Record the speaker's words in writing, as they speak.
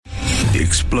The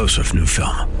explosive new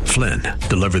film, Flynn,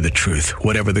 Deliver the Truth,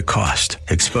 Whatever the Cost,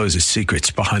 exposes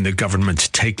secrets behind the government's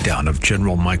takedown of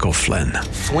General Michael Flynn.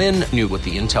 Flynn knew what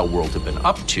the intel world had been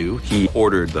up to. He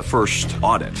ordered the first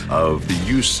audit of the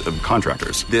use of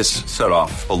contractors. This set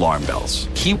off alarm bells.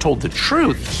 He told the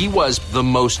truth. He was the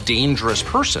most dangerous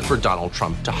person for Donald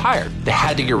Trump to hire. They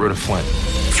had to get rid of Flynn.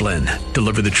 Flynn,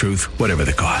 Deliver the Truth, Whatever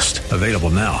the Cost. Available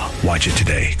now. Watch it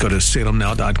today. Go to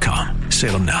salemnow.com.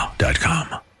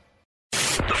 salemnow.com.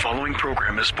 The following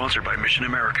program is sponsored by Mission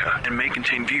America and may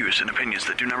contain views and opinions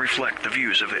that do not reflect the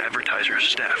views of the advertisers,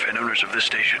 staff, and owners of this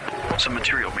station. Some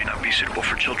material may not be suitable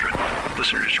for children.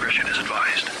 Listener discretion is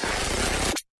advised.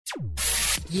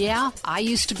 Yeah, I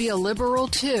used to be a liberal,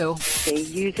 too. They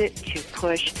use it to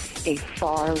push a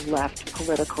far-left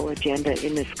political agenda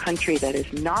in this country that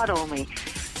is not only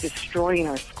destroying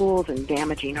our schools and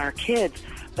damaging our kids,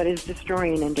 but is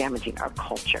destroying and damaging our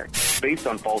culture. Based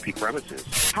on faulty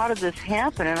premises. How did this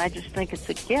happen? And I just think it's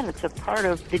a part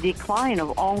of the decline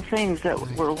of all things that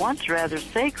were once rather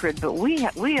sacred, but we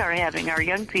are having our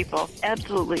young people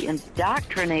absolutely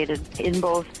indoctrinated in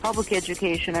both public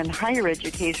education and higher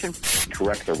education.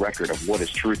 Correct the record of what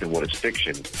is truth and what is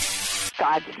fiction.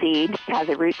 God's seed has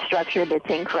a root structure that's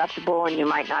incorruptible, and you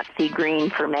might not see green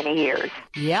for many years.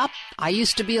 Yep, I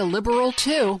used to be a liberal,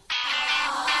 too.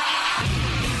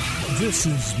 This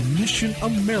is Mission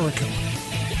America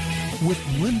with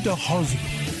Linda Harvey.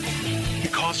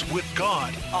 Because with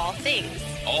God, all things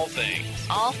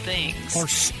are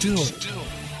still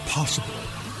possible.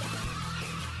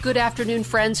 Good afternoon,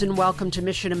 friends, and welcome to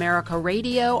Mission America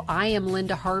Radio. I am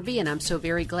Linda Harvey, and I'm so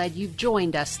very glad you've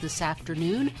joined us this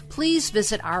afternoon. Please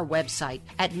visit our website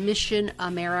at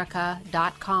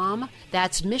missionamerica.com.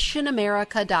 That's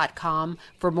missionamerica.com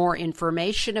for more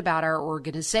information about our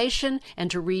organization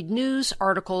and to read news,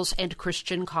 articles, and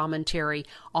Christian commentary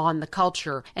on the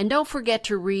culture. And don't forget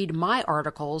to read my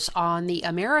articles on the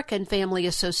American Family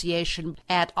Association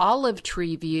at Olive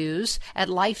Tree Views, at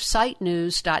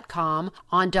lifesitenews.com,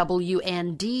 on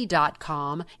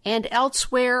WND.com, and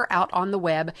elsewhere out on the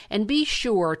web. And be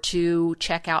sure to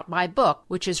check out my book,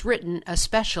 which is written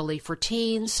especially for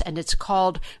teens, and it's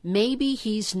called Maybe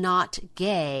He's Not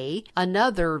Gay,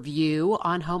 Another View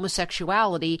on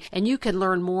Homosexuality, and you can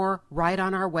learn more right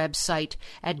on our website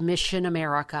at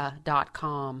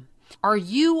missionamerica.com. Are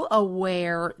you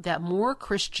aware that more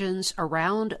Christians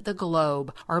around the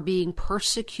globe are being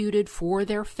persecuted for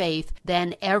their faith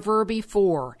than ever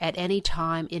before at any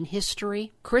time in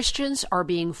history? Christians are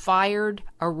being fired,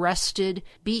 arrested,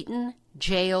 beaten,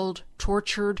 jailed,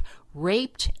 tortured,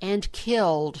 raped, and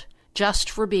killed just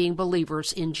for being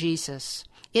believers in Jesus.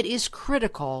 It is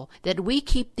critical that we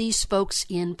keep these folks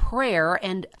in prayer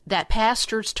and that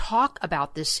pastors talk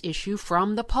about this issue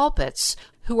from the pulpits.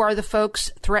 Who are the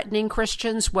folks threatening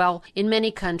Christians? Well, in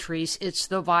many countries, it's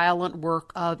the violent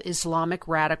work of Islamic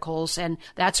radicals, and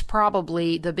that's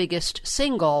probably the biggest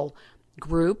single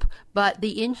group, but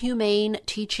the inhumane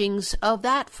teachings of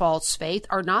that false faith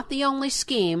are not the only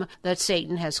scheme that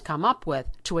Satan has come up with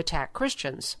to attack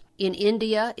Christians. In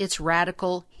India, it's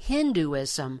radical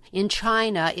Hinduism. In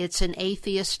China, it's an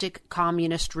atheistic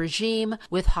communist regime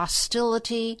with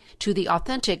hostility to the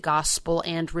authentic gospel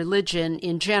and religion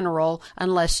in general,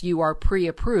 unless you are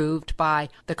pre-approved by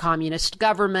the communist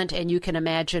government, and you can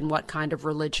imagine what kind of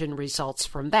religion results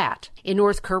from that. In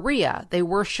North Korea, they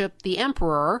worship the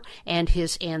emperor and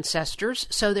his ancestors,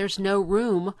 so there's no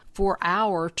room for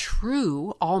our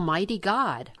true Almighty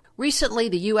God. Recently,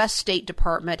 the U.S. State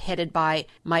Department, headed by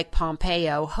Mike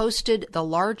Pompeo, hosted the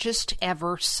largest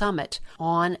ever summit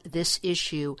on this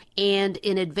issue. And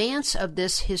in advance of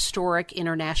this historic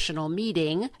international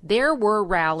meeting, there were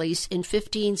rallies in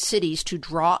 15 cities to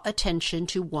draw attention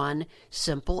to one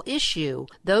simple issue.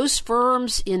 Those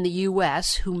firms in the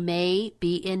U.S. who may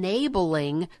be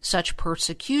enabling such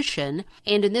persecution,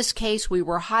 and in this case we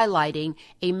were highlighting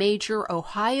a major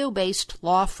Ohio-based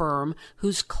law firm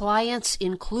whose clients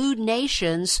include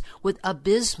nations with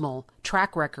abysmal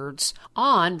track records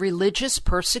on religious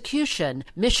persecution.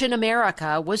 Mission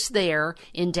America was there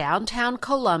in downtown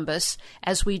Columbus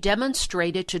as we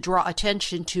demonstrated to draw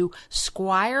attention to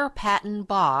Squire Patton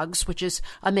Boggs, which is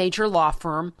a major law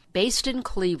firm based in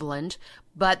Cleveland,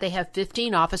 but they have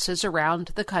 15 offices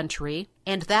around the country,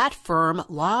 and that firm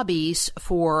lobbies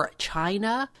for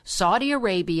China, Saudi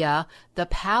Arabia, the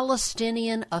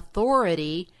Palestinian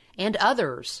Authority, and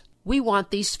others. We want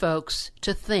these folks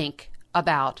to think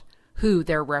about who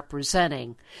they're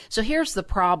representing. So here's the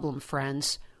problem,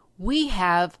 friends. We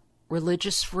have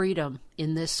religious freedom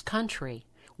in this country.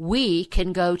 We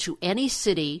can go to any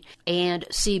city and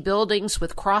see buildings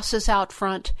with crosses out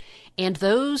front, and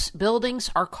those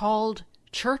buildings are called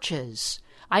churches.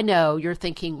 I know you're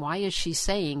thinking, why is she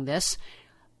saying this?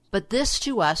 But this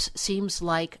to us seems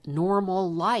like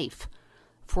normal life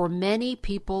for many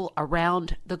people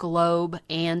around the globe,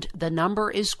 and the number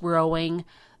is growing.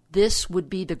 This would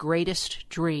be the greatest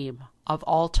dream of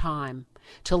all time,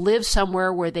 to live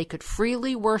somewhere where they could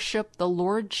freely worship the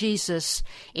Lord Jesus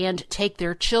and take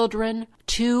their children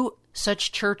to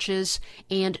such churches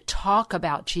and talk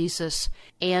about Jesus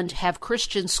and have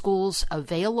Christian schools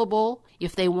available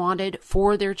if they wanted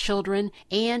for their children,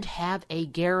 and have a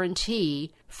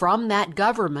guarantee from that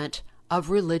government of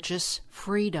religious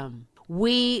freedom.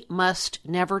 We must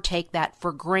never take that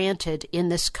for granted in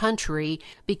this country,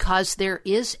 because there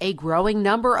is a growing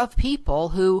number of people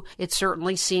who, it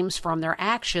certainly seems from their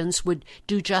actions, would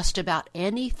do just about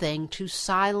anything to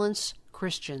silence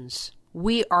Christians.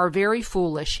 We are very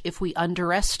foolish if we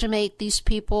underestimate these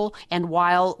people, and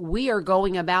while we are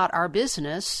going about our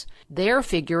business, they're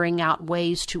figuring out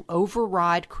ways to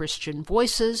override Christian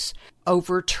voices,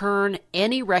 overturn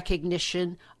any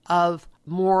recognition of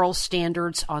moral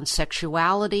standards on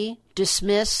sexuality,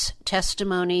 dismiss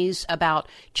testimonies about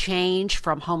change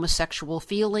from homosexual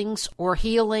feelings or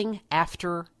healing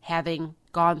after having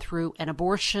gone through an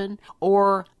abortion,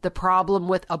 or the problem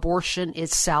with abortion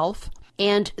itself,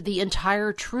 and the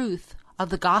entire truth of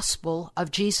the gospel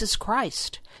of Jesus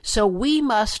Christ. So we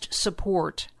must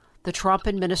support the Trump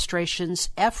administration's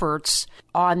efforts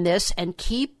on this and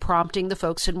keep prompting the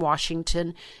folks in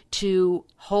Washington to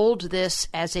hold this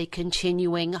as a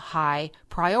continuing high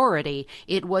priority.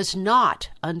 It was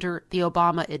not under the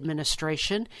Obama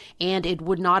administration, and it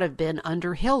would not have been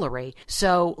under Hillary.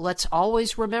 So let's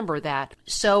always remember that.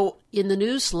 So in the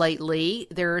news lately,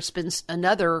 there's been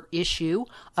another issue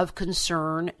of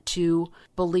concern to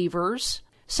believers: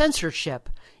 censorship.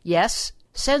 Yes,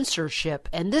 censorship.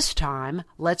 And this time,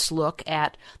 let's look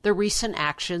at the recent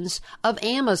actions of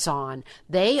Amazon.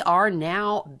 They are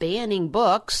now banning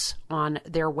books on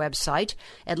their website,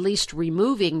 at least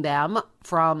removing them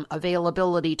from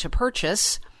availability to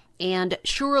purchase. And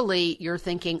surely you're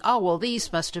thinking, oh, well,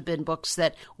 these must have been books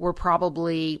that were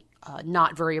probably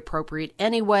not very appropriate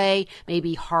anyway,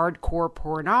 maybe hardcore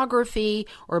pornography,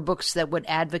 or books that would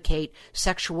advocate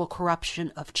sexual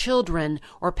corruption of children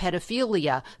or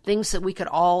pedophilia, things that we could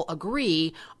all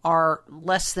agree are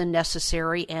less than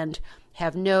necessary and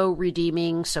have no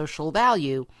redeeming social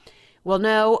value. Well,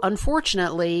 no,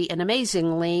 unfortunately and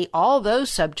amazingly, all those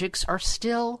subjects are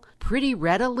still pretty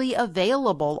readily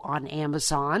available on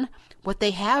Amazon. What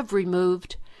they have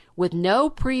removed, with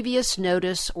no previous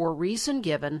notice or reason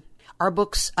given, are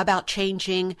books about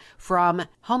changing from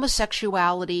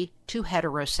homosexuality to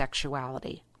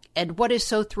heterosexuality. And what is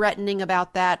so threatening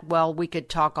about that? Well, we could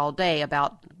talk all day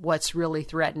about what's really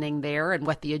threatening there and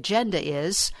what the agenda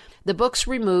is. The books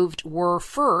removed were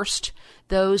first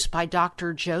those by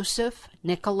Dr. Joseph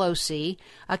Nicolosi,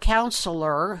 a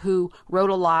counselor who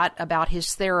wrote a lot about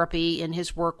his therapy and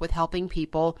his work with helping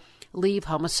people leave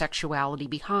homosexuality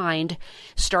behind.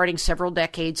 Starting several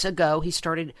decades ago, he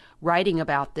started writing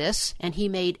about this, and he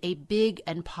made a big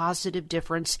and positive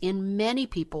difference in many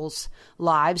people's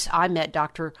lives. I met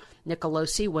Dr.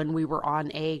 Nicolosi when we were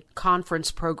on a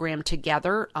conference program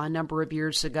together a number of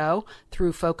years ago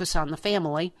through Focus on the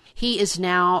Family. He is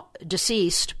now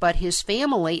deceased, but his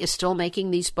family is still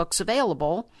making these books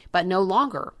available, but no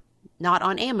longer. Not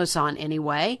on Amazon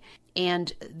anyway.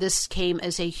 And this came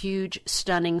as a huge,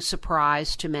 stunning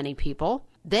surprise to many people.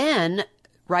 Then,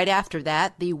 right after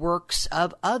that, the works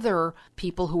of other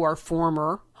people who are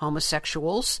former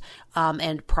homosexuals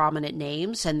and prominent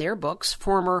names and their books.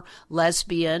 Former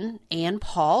lesbian Ann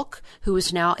Paulk, who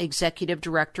is now executive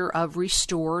director of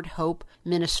Restored Hope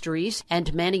Ministries,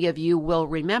 and many of you will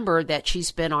remember that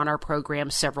she's been on our program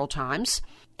several times,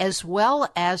 as well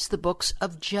as the books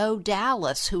of Joe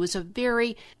Dallas, who is a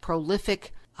very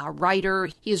prolific writer.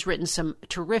 He has written some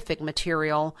terrific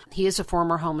material. He is a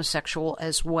former homosexual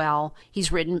as well.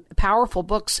 He's written powerful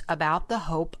books about the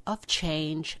hope of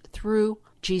change through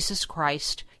Jesus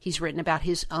Christ. He's written about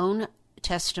his own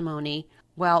testimony.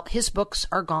 Well, his books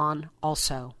are gone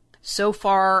also. So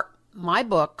far, my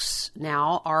books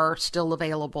now are still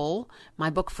available.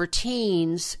 My book for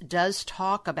teens does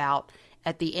talk about,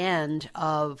 at the end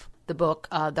of the book,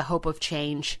 The Hope of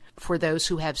Change for those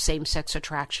who have same-sex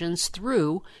attractions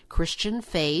through Christian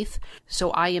faith. So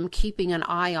I am keeping an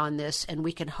eye on this, and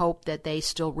we can hope that they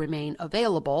still remain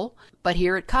available. But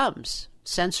here it comes.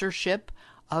 Censorship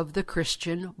of the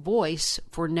Christian voice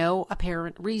for no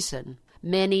apparent reason.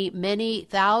 many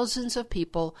thousands of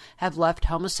people have left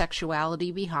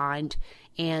homosexuality behind,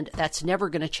 and that's never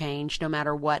going to change no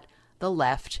matter what the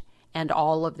left and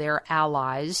all of their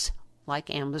allies, like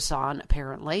Amazon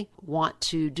apparently, want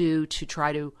to do to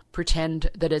try to pretend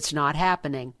that it's not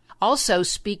happening. Also,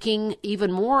 speaking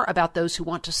even more about those who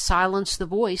want to silence the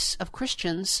voice of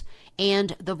Christians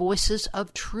and the voices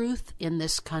of truth in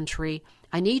this country,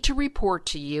 I need to report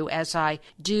to you, as I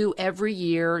do every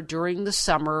year during the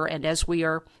summer and as we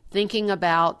are thinking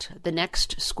about the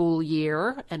next school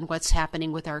year and what's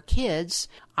happening with our kids,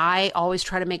 I always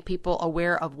try to make people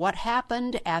aware of what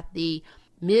happened at the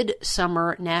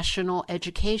Midsummer National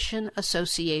Education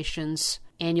Association's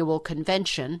annual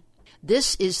convention.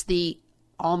 This is the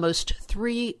almost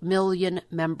 3 million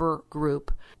member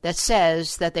group that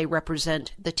says that they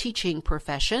represent the teaching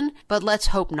profession, but let's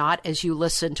hope not as you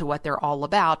listen to what they're all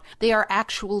about. They are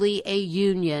actually a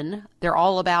union. They're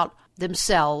all about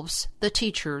themselves, the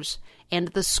teachers, and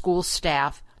the school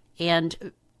staff,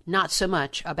 and not so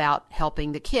much about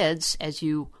helping the kids, as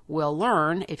you will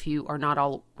learn if you are not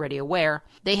already aware.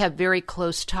 They have very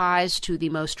close ties to the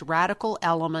most radical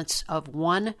elements of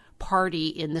one party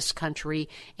in this country,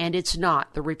 and it's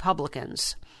not the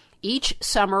Republicans. Each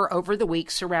summer over the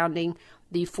week surrounding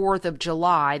the 4th of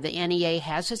July, the NEA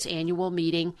has its annual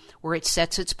meeting where it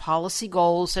sets its policy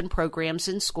goals and programs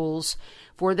in schools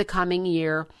for the coming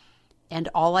year. And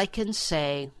all I can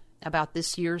say about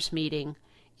this year's meeting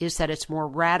is that it's more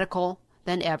radical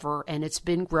than ever, and it's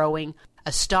been growing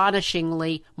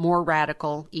astonishingly more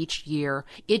radical each year.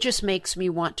 It just makes me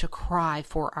want to cry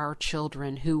for our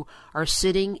children who are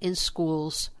sitting in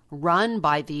schools run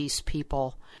by these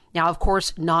people. Now, of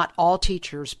course, not all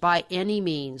teachers by any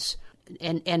means,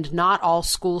 and not all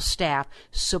school staff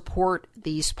support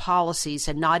these policies,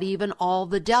 and not even all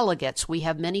the delegates. We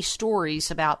have many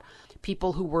stories about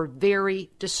people who were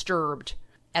very disturbed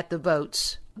at the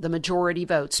votes, the majority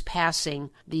votes passing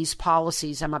these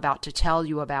policies I'm about to tell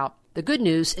you about. The good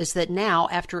news is that now,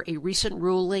 after a recent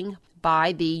ruling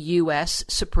by the U.S.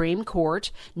 Supreme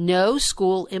Court, no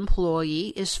school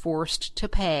employee is forced to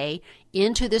pay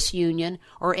into this union,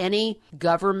 or any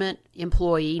government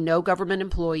employee, no government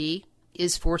employee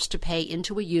is forced to pay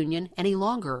into a union any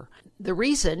longer. The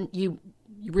reason you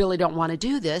really don't want to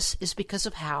do this is because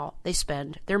of how they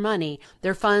spend their money.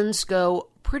 Their funds go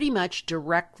pretty much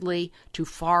directly to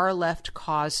far-left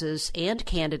causes and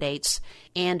candidates,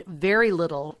 and very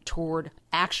little toward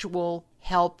actual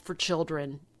help for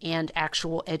children and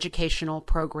actual educational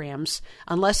programs,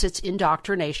 unless it's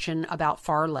indoctrination about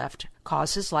far-left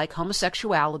causes like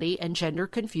homosexuality and gender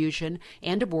confusion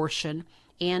and abortion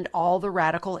and all the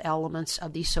radical elements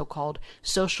of the so-called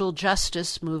social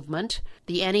justice movement.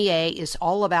 The NEA is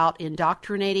all about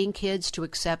indoctrinating kids to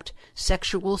accept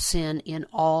sexual sin in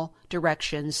all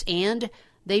directions, and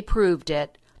they proved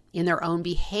it in their own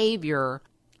behavior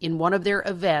in one of their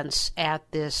events at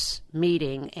this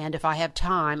meeting. And if I have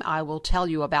time, I will tell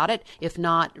you about it. If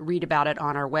not, read about it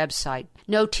on our website.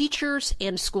 No, teachers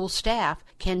and school staff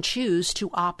can choose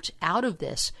to opt out of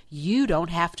this. You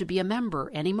don't have to be a member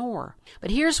anymore.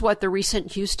 But here's what the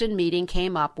recent Houston meeting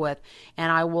came up with,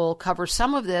 and I will cover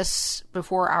some of this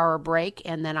before our break,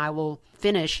 and then I will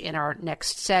finish in our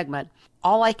next segment.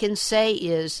 All I can say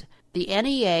is the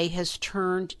NEA has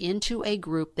turned into a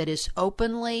group that is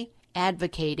openly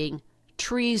advocating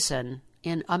treason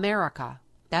in America.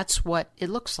 That's what it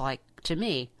looks like to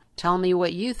me. Tell me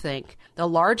what you think. The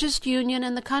largest union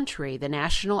in the country, the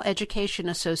National Education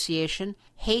Association,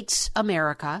 hates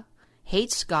America,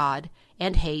 hates God,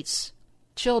 and hates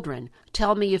children.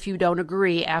 Tell me if you don't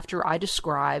agree after I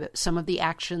describe some of the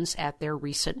actions at their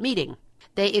recent meeting.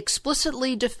 They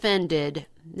explicitly defended,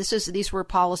 these were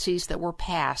policies that were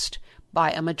passed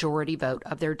by a majority vote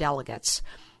of their delegates.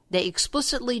 They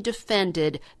explicitly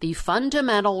defended the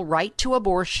fundamental right to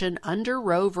abortion under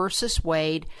Roe v.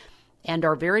 Wade and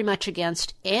are very much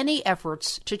against any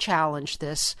efforts to challenge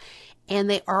this. And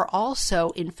they are also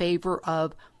in favor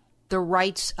of the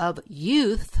rights of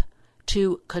youth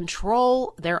to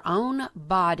control their own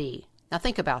body. Now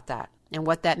think about that and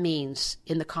what that means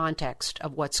in the context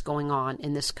of what's going on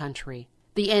in this country.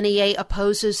 The NEA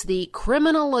opposes the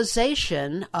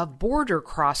criminalization of border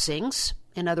crossings.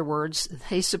 In other words,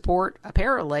 they support,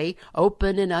 apparently,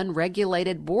 open and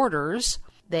unregulated borders.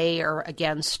 They are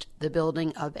against the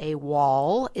building of a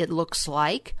wall, it looks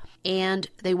like, and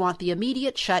they want the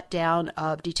immediate shutdown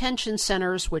of detention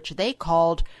centers, which they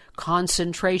called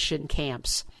concentration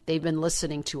camps. They've been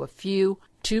listening to a few,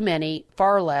 too many,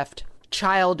 far-left,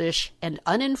 childish, and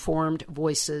uninformed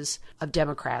voices of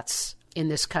Democrats in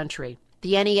this country.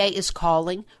 The NEA is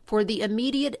calling for the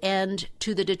immediate end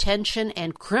to the detention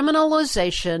and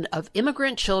criminalization of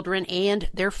immigrant children and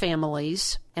their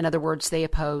families. In other words, they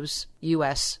oppose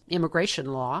U.S.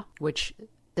 immigration law, which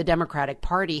the Democratic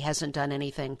Party hasn't done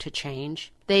anything to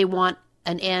change. They want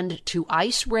an end to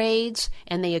ICE raids,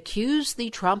 and they accuse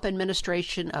the Trump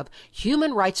administration of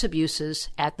human rights abuses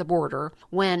at the border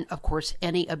when, of course,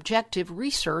 any objective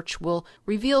research will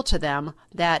reveal to them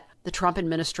that the Trump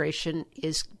administration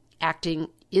is acting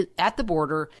at the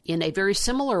border in a very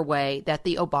similar way that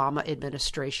the Obama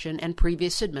administration and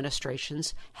previous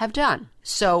administrations have done.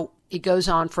 So it goes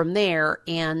on from there,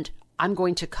 and I'm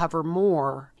going to cover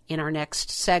more in our next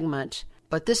segment.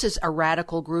 But this is a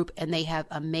radical group, and they have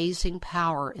amazing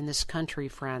power in this country,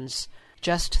 friends.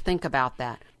 Just think about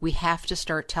that. We have to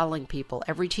start telling people,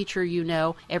 every teacher you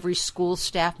know, every school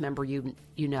staff member you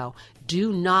know,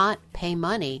 do not pay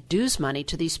dues money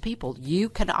to these people. You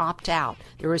can opt out.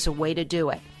 There is a way to do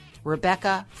it.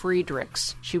 Rebecca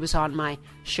Friedrichs, she was on my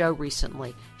show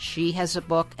recently. She has a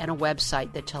book and a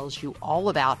website that tells you all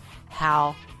about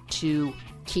how to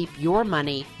keep your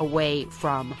money away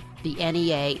from the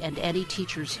NEA and any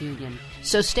teachers union.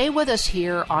 So stay with us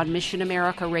here on Mission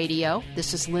America Radio.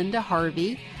 This is Linda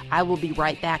Harvey. I will be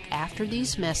right back after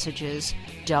these messages.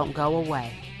 Don't go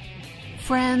away.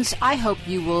 Friends, I hope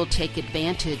you will take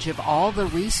advantage of all the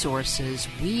resources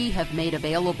we have made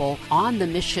available on the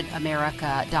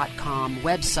missionamerica.com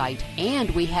website, and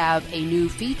we have a new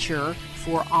feature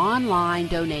for online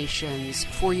donations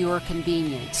for your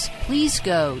convenience. Please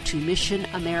go to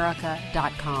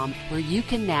missionamerica.com, where you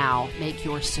can now make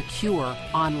your secure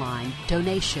online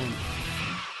donation.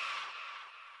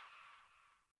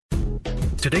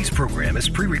 Today's program is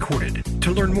pre-recorded.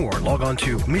 To learn more, log on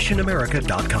to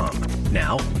missionamerica.com.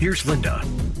 Now, here's Linda.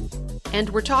 And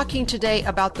we're talking today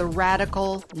about the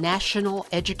Radical National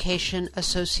Education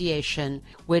Association,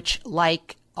 which,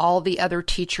 like all the other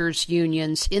teachers'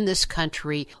 unions in this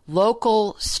country,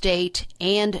 local, state,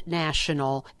 and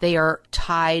national, they are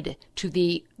tied to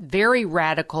the very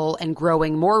radical and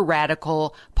growing more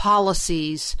radical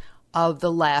policies of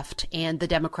the left and the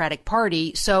Democratic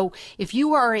Party. So if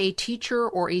you are a teacher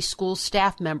or a school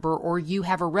staff member, or you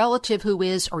have a relative who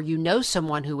is, or you know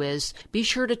someone who is, be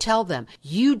sure to tell them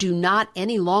you do not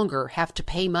any longer have to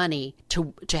pay money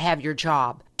to have your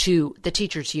job. To the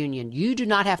teachers union. You do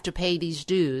not have to pay these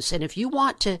dues. And if you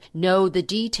want to know the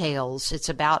details, it's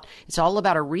all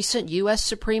about a recent U.S.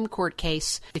 Supreme Court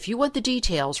case. If you want the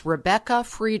details, Rebecca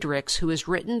Friedrichs, who has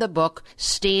written the book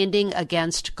Standing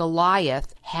Against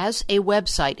Goliath, has a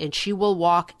website, and she will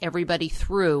walk everybody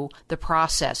through the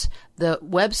process. The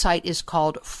website is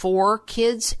called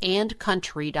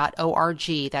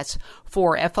forkidsandcountry.org. That's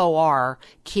for FOR,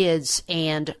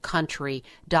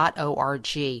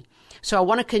 kidsandcountry.org. So I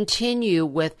want to continue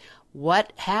with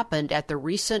what happened at the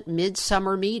recent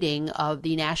midsummer meeting of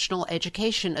the National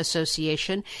Education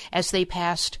Association as they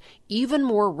passed even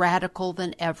more radical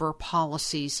than ever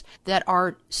policies that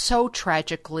are so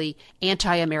tragically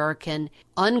anti-American,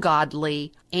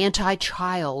 ungodly,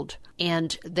 anti-child.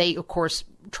 And they, of course,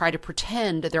 try to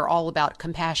pretend that they're all about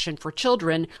compassion for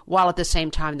children, while at the same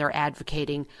time they're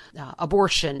advocating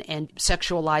abortion and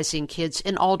sexualizing kids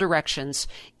in all directions.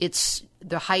 It's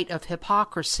the height of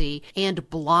hypocrisy and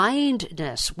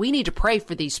blindness. We need to pray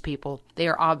for these people. They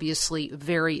are obviously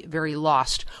very, very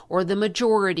lost, or the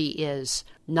majority is.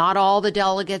 Not all the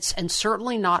delegates, and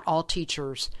certainly not all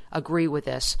teachers, agree with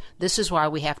this. This is why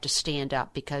we have to stand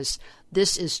up, because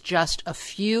this is just a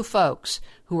few folks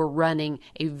who are running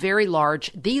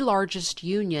the largest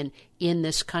union in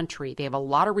this country. They have a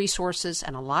lot of resources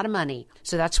and a lot of money.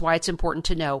 So that's why it's important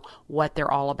to know what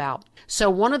they're all about. So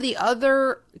one of the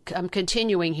other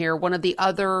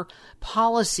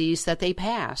policies that they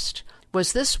passed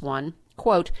was this one.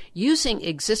 Quote, using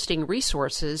existing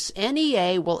resources,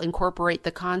 NEA will incorporate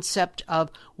the concept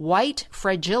of white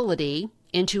fragility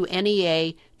into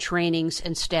NEA trainings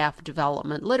and staff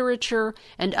development literature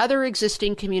and other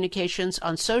existing communications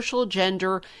on social,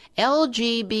 gender,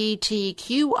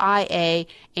 LGBTQIA,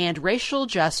 and racial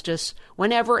justice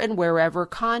whenever and wherever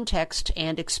context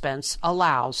and expense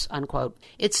allows, unquote.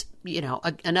 It's,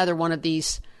 another one of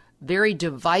these very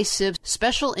divisive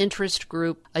special interest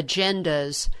group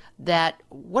agendas that,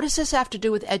 what does this have to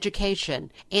do with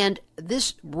education? And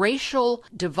this racial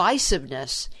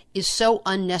divisiveness is so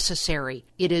unnecessary.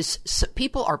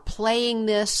 People are playing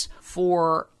this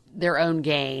for their own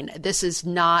gain. This is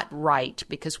not right,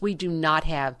 because we do not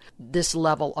have this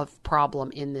level of problem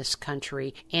in this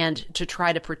country. And to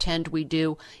try to pretend we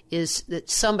do is that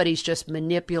somebody's just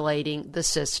manipulating the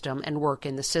system and work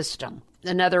in the system.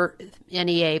 another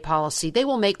NEA policy. They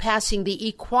will make passing the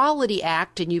Equality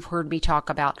Act, and you've heard me talk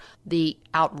about the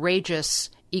outrageous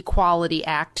Equality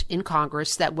Act in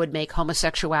Congress that would make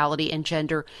homosexuality and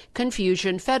gender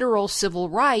confusion federal civil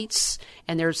rights.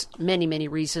 And there's many, many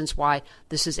reasons why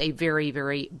this is a very,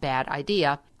 very bad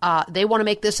idea. They want to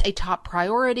make this a top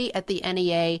priority at the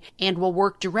NEA and will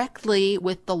work directly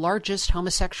with the largest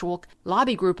homosexual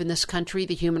lobby group in this country,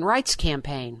 the Human Rights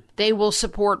Campaign. They will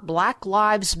support Black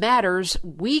Lives Matter's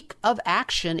Week of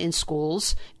Action in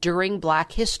schools during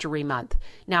Black History Month.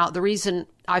 Now, the reason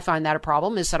I find that a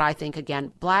problem is that I think,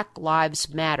 again, Black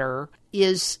Lives Matter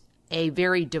is a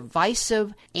very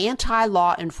divisive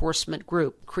anti-law enforcement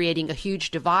group, creating a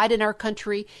huge divide in our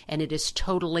country, and it is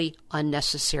totally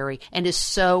unnecessary and is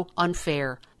so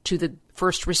unfair to the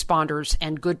first responders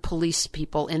and good police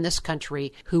people in this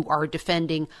country who are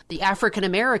defending the African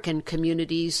American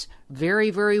communities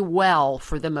very, very well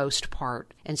for the most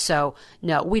part. And so,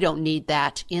 no, we don't need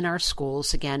that in our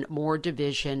schools. Again, more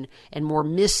division and more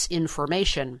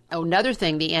misinformation. Another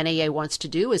thing the NEA wants to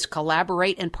do is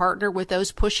collaborate and partner with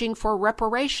those pushing for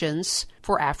reparations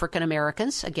for African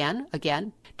Americans.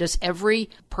 Again, does every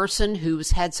person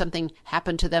who's had something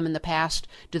happen to them in the past,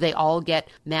 do they all get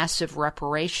massive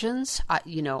reparations? I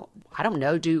don't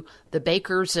know. Do the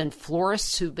bakers and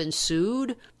florists who've been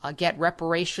sued get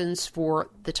reparations for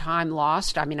the time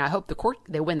lost? I mean, I hope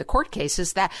they win the court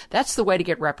cases. That's the way to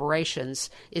get reparations,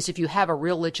 is if you have a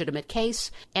real legitimate case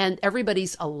and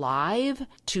everybody's alive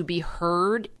to be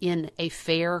heard in a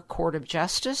fair court of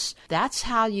justice. That's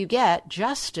how you get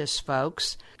justice,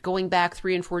 folks. Going back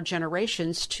 3 and 4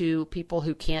 generations to people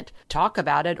who can't talk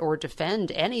about it or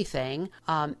defend anything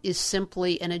is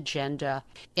simply an agenda.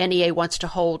 NEA wants to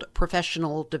hold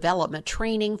professional development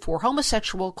training for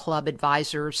homosexual club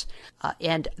advisors,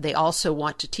 and they also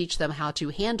want to teach them how to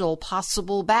handle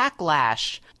possible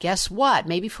backlash. Guess what?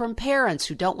 Maybe from parents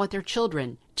who don't want their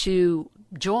children to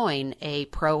join a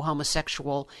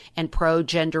pro-homosexual and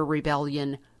pro-gender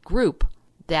rebellion group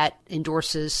that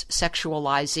endorses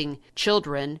sexualizing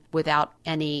children without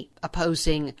any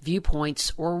opposing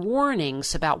viewpoints or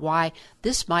warnings about why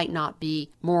this might not be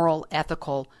moral,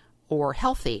 ethical, or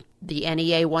healthy. The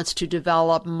NEA wants to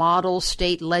develop model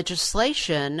state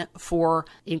legislation for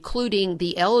including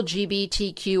the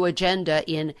LGBTQ agenda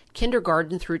in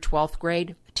kindergarten through 12th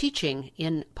grade teaching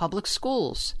in public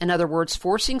schools. In other words,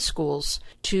 forcing schools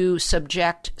to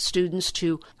subject students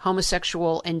to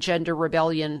homosexual and gender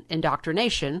rebellion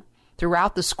indoctrination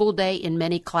throughout the school day in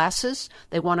many classes.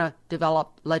 They want to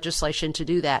develop legislation to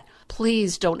do that.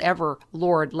 Please don't ever,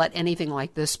 Lord, let anything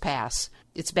like this pass.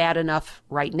 It's bad enough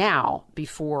right now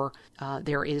before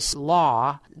there is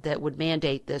law that would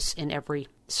mandate this in every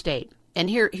state. And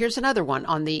here's another one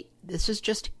on this is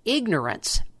just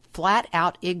ignorance. Flat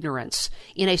out ignorance.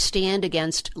 In a stand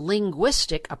against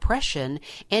linguistic oppression,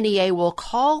 NEA will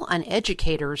call on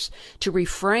educators to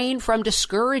refrain from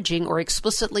discouraging or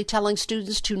explicitly telling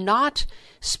students to not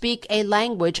speak a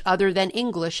language other than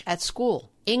English at school.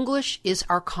 English is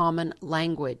our common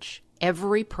language.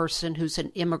 Every person who's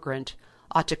an immigrant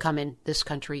ought to come in this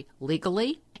country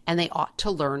legally, and they ought to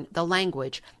learn the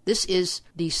language. This is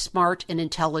the smart and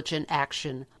intelligent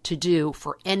action to do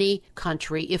for any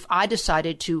country. If I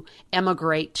decided to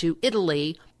emigrate to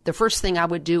Italy, the first thing I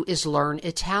would do is learn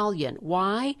Italian.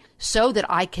 Why? So that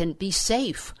I can be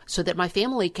safe, so that my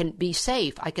family can be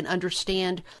safe. I can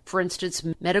understand, for instance,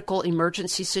 medical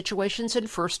emergency situations and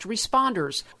first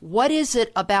responders. What is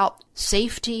it about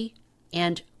safety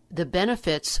and the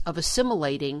benefits of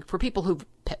assimilating for people who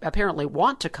apparently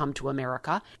want to come to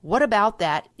America? What about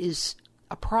that is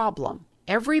a problem?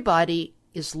 Everybody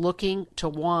is looking to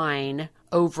whine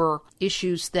over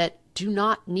issues that do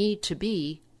not need to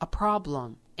be a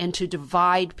problem and to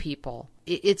divide people.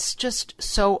 It's just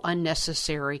so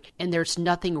unnecessary, and there's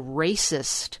nothing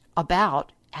racist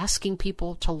about asking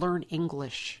people to learn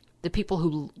English. The people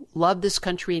who love this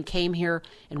country and came here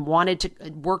and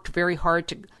worked very hard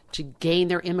to gain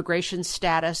their immigration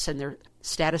status and their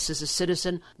status as a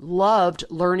citizen loved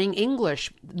learning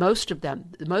English. Most of them,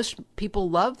 most people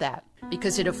love that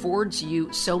because it affords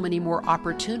you so many more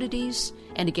opportunities.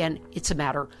 And again,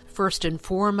 first and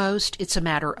foremost, it's a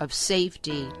matter of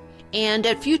safety. And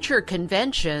at future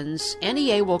conventions,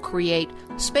 NEA will create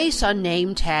space on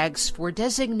name tags for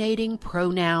designating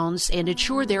pronouns and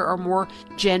ensure there are more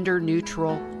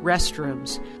gender-neutral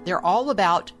restrooms. They're all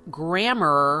about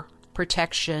grammar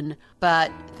protection,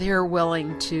 but they're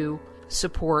willing to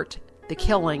support the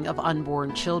killing of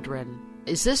unborn children.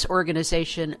 Is this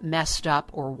organization messed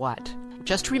up or what?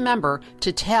 Just remember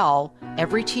to tell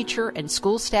every teacher and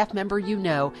school staff member you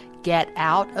know, Get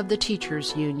out of the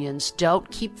teachers' unions. Don't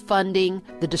keep funding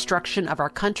the destruction of our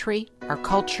country, our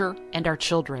culture, and our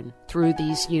children through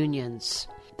these unions.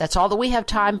 That's all that we have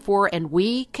time for, and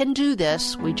we can do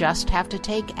this. We just have to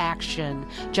take action.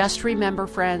 Just remember,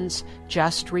 friends,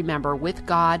 just remember, with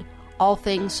God, all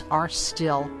things are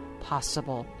still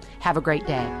possible. Have a great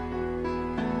day.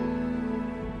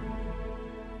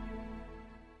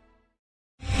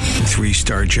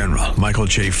 Three-star General Michael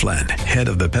J. Flynn, head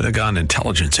of the Pentagon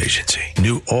Intelligence Agency,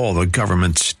 knew all the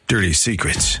government's dirty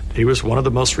secrets. He was one of the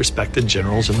most respected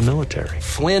generals in the military.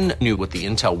 Flynn knew what the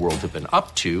intel world had been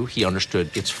up to. He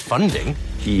understood its funding.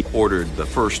 He ordered the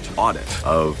first audit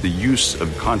of the use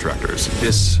of contractors.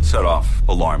 This set off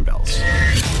alarm bells.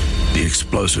 The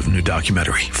explosive new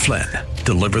documentary, Flynn,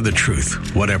 Deliver the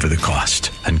Truth, Whatever the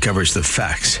Cost, uncovers the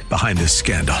facts behind this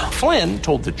scandal. Flynn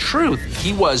told the truth.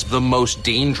 He was the most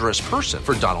dangerous person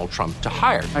for Donald Trump to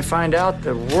hire. I find out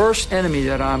the worst enemy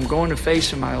that I'm going to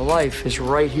face in my life is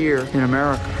right here in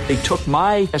America. They took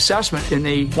my assessment and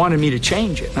they wanted me to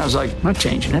change it. And I was like, I'm not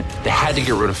changing it. They had to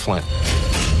get rid of Flynn.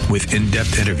 With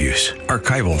in-depth interviews,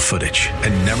 archival footage,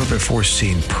 and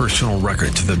never-before-seen personal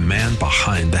records of the man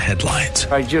behind the headlines.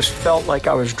 I just felt like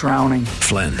I was drowning.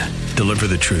 Flynn, Deliver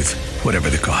the Truth, Whatever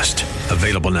the Cost.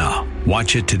 Available now.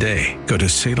 Watch it today. Go to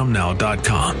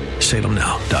salemnow.com.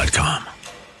 salemnow.com.